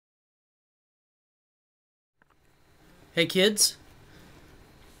Hey kids,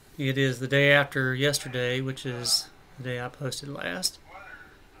 it is the day after yesterday, which is the day I posted last.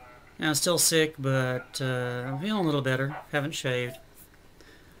 And I'm still sick, but I'm feeling a little better. Haven't shaved.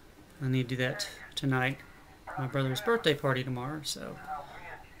 I need to do that tonight. My brother's birthday party tomorrow, so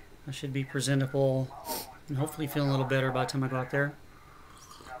I should be presentable and hopefully feeling a little better by the time I go out there.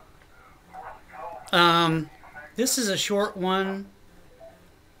 This is a short one,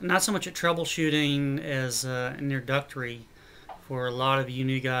 not so much a troubleshooting as an introductory for a lot of you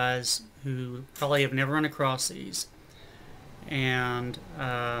new guys who probably have never run across these. And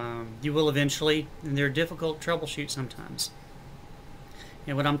you will eventually, and they're difficult to troubleshoot sometimes.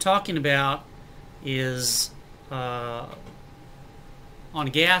 And what I'm talking about is on a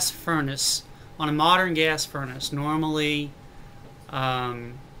gas furnace, on a modern gas furnace, normally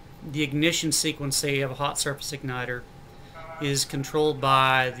the ignition sequence, say you have a hot surface igniter, is controlled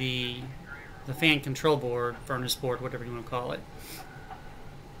by the fan control board, furnace board, whatever you want to call it.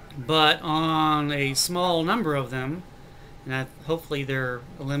 But on a small number of them, and hopefully they're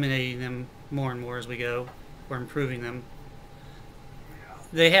eliminating them more and more as we go, or improving them,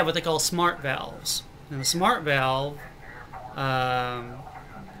 they have what they call smart valves. And the smart valve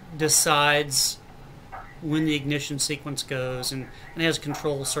decides when the ignition sequence goes, and it has a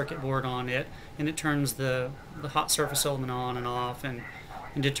control circuit board on it, and it turns the hot surface element on and off, and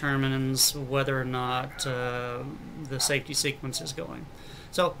determines whether or not the safety sequence is going.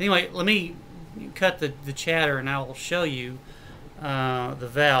 So anyway, let me cut the chatter and I will show you the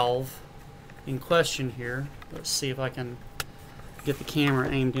valve in question here. Let's see if I can get the camera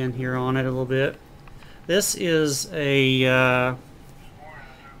aimed in here on it a little bit. This is a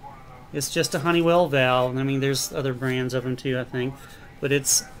it's just a Honeywell valve. I mean, there's other brands of them too, I think, but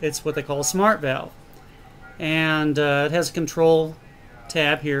it's what they call a smart valve, and it has a control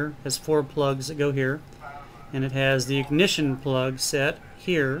tab here. It has 4 plugs that go here, and it has the ignition plug set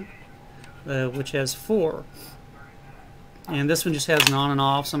here, which has 4. And this one just has an on and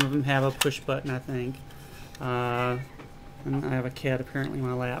off. Some of them have a push button, I think. And I have a cat apparently in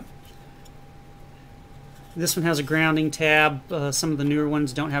my lap. This one has a grounding tab. Some of the newer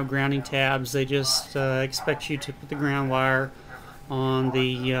ones don't have grounding tabs. They just expect you to put the ground wire on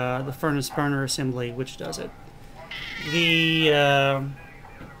the furnace burner assembly, which does it. The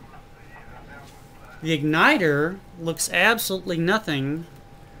igniter looks absolutely nothing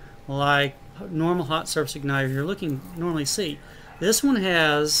like normal hot surface igniter you're normally see. This one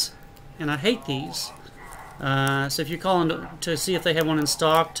has, and I hate these. So if you're calling to see if they have one in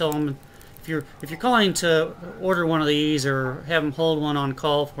stock, tell them if you're calling to order one of these or have them hold one on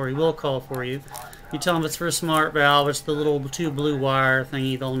call for you, we'll call for you. You tell them it's for a smart valve. It's the little 2 blue wire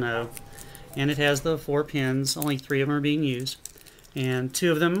thingy. They'll know. And it has the 4 pins. Only 3 of them are being used, and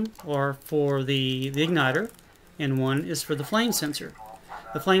 2 of them are for the igniter, and 1 is for the flame sensor.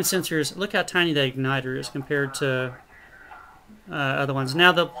 The flame sensor is, look how tiny that igniter is compared to other ones.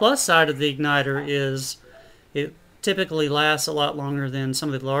 Now the plus side of the igniter is it typically lasts a lot longer than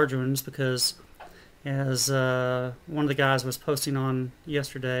some of the larger ones, because as one of the guys was posting on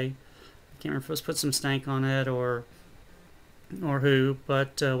yesterday, I can't remember if it was put some stank on it or who,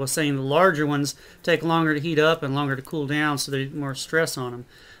 but was saying the larger ones take longer to heat up and longer to cool down, so there's more stress on them.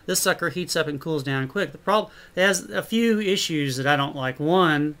 This sucker heats up and cools down quick. The problem, it has a few issues that I don't like.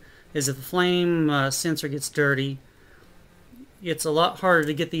 One is if the flame sensor gets dirty, it's a lot harder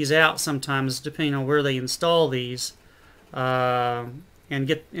to get these out sometimes, depending on where they install these. And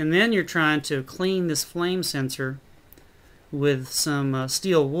then you're trying to clean this flame sensor with some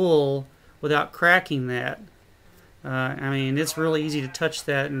steel wool without cracking that. I mean, it's really easy to touch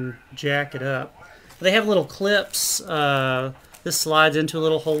that and jack it up. They have little clips. This slides into a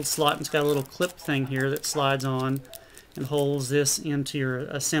little hold slot, and it's got a little clip thing here that slides on and holds this into your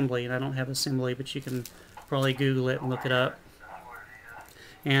assembly. And I don't have assembly, but you can probably Google it and look it up.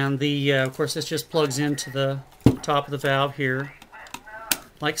 And of course, this just plugs into the top of the valve here,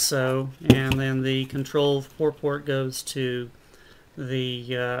 like so. And then the control 4-port goes to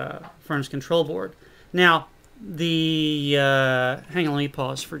the furnace control board. Now, hang on, let me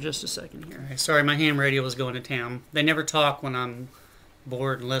pause for just a second here. Sorry, my ham radio was going to town. They never talk when I'm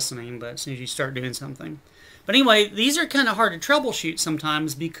bored and listening, but as soon as you start doing something. But anyway, these are kind of hard to troubleshoot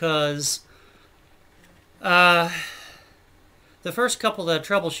sometimes, because the first couple that I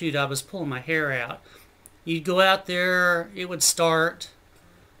troubleshoot, I was pulling my hair out. You'd go out there, it would start,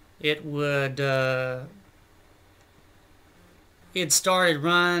 it would it'd start, it'd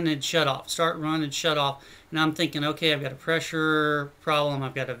run, it'd shut off, start, run, and shut off. And I'm thinking, okay, I've got a pressure problem,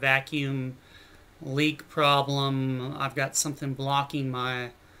 I've got a vacuum leak problem, I've got something blocking my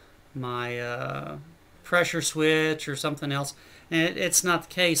pressure switch or something else. And it's not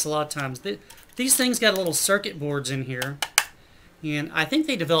the case a lot of times. These things got little circuit boards in here, and I think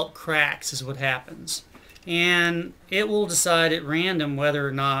they develop cracks is what happens. And it will decide at random whether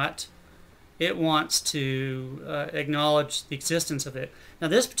or not it wants to acknowledge the existence of it. Now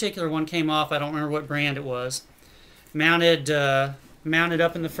this particular one came off, I don't remember what brand it was, mounted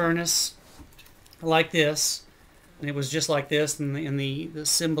up in the furnace like this, and it was just like this, and the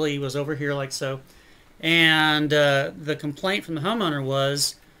assembly was over here like so. And the complaint from the homeowner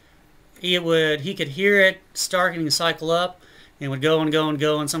was he could hear it starting to cycle up, and it would go and go and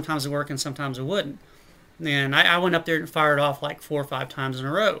go, and sometimes it would work and sometimes it wouldn't. And I went up there and fired off like 4 or 5 times in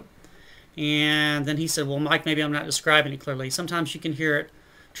a row. And then he said, well, Mike, maybe I'm not describing it clearly. Sometimes you can hear it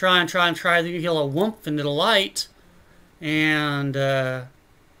try and try and try, then you hear a whoomp and it'll light, and it'll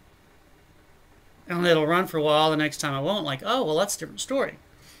run for a while. The next time it won't. Like, oh, well, that's a different story.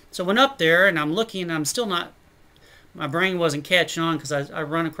 So I went up there, and I'm looking, and I'm still not, my brain wasn't catching on because I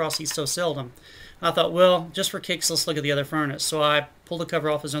run across these so seldom. I thought, well, just for kicks, let's look at the other furnace. So I pulled the cover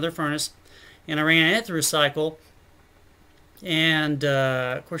off as another furnace, and I ran it through a cycle. And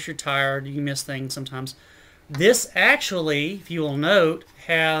of course, you're tired, you miss things sometimes. This actually, if you will note,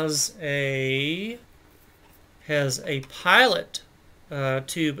 has a pilot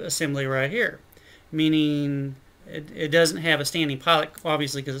tube assembly right here, meaning it doesn't have a standing pilot,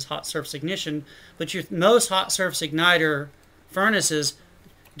 obviously, because it's hot surface ignition. But most hot surface igniter furnaces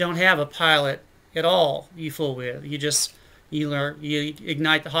don't have a pilot at all. You fool with you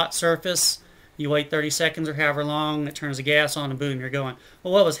ignite the hot surface. You wait 30 seconds or however long, it turns the gas on, and boom, you're going.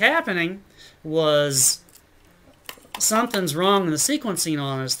 Well, what was happening was something's wrong in the sequencing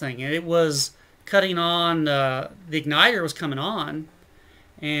on this thing. It was cutting on, the igniter was coming on,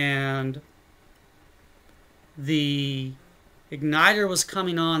 and the igniter was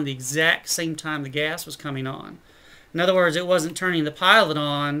coming on the exact same time the gas was coming on. In other words, it wasn't turning the pilot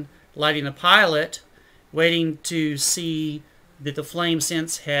on, lighting the pilot, waiting to see that the flame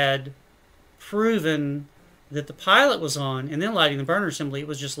sense had proven that the pilot was on, and then lighting the burner assembly. It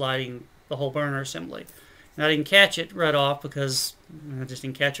was just lighting the whole burner assembly. And I didn't catch it right off because I just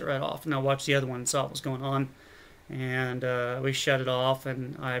didn't catch it right off. And I watched the other one and saw what was going on. And we shut it off,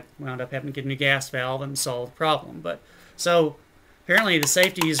 and I wound up having to get a new gas valve and solve the problem. But so apparently the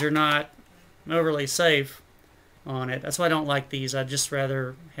safeties are not overly safe on it. That's why I don't like these. I'd just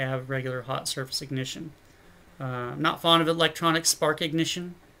rather have regular hot surface ignition. I'm not fond of electronic spark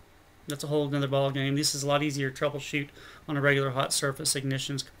ignition. That's a whole other ball game. This is a lot easier to troubleshoot on a regular hot surface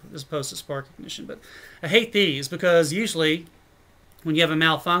ignition as opposed to spark ignition. But I hate these because usually when you have a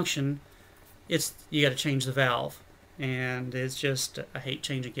malfunction, you got to change the valve, and it's just, I hate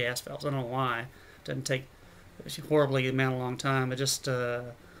changing gas valves. I don't know why. It doesn't take horribly amount a long time. It just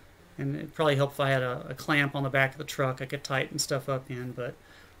and it probably helped if I had a clamp on the back of the truck I could tighten stuff up in, but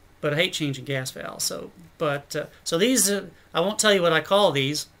I hate changing gas valves. So these I won't tell you what I call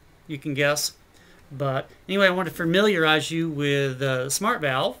these. You can guess. But anyway, I want to familiarize you with the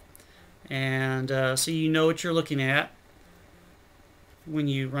Smartvalve, and so you know what you're looking at when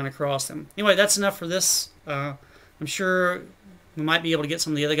you run across them. Anyway, that's enough for this. I'm sure we might be able to get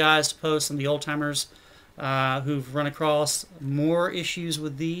some of the other guys to post, some of the old-timers who've run across more issues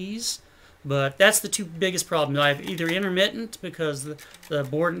with these. But that's the two biggest problems. I have either intermittent because the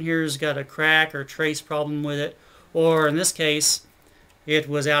board in here has got a crack or a trace problem with it, or in this case, it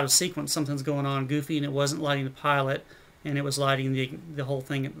was out of sequence. Something's going on goofy, and it wasn't lighting the pilot, and it was lighting the whole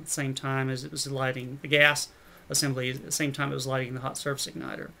thing at the same time as it was lighting the gas assembly. At the same time it was lighting the hot surface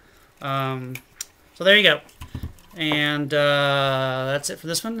igniter. So there you go. And that's it for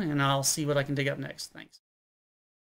this one, and I'll see what I can dig up next. Thanks.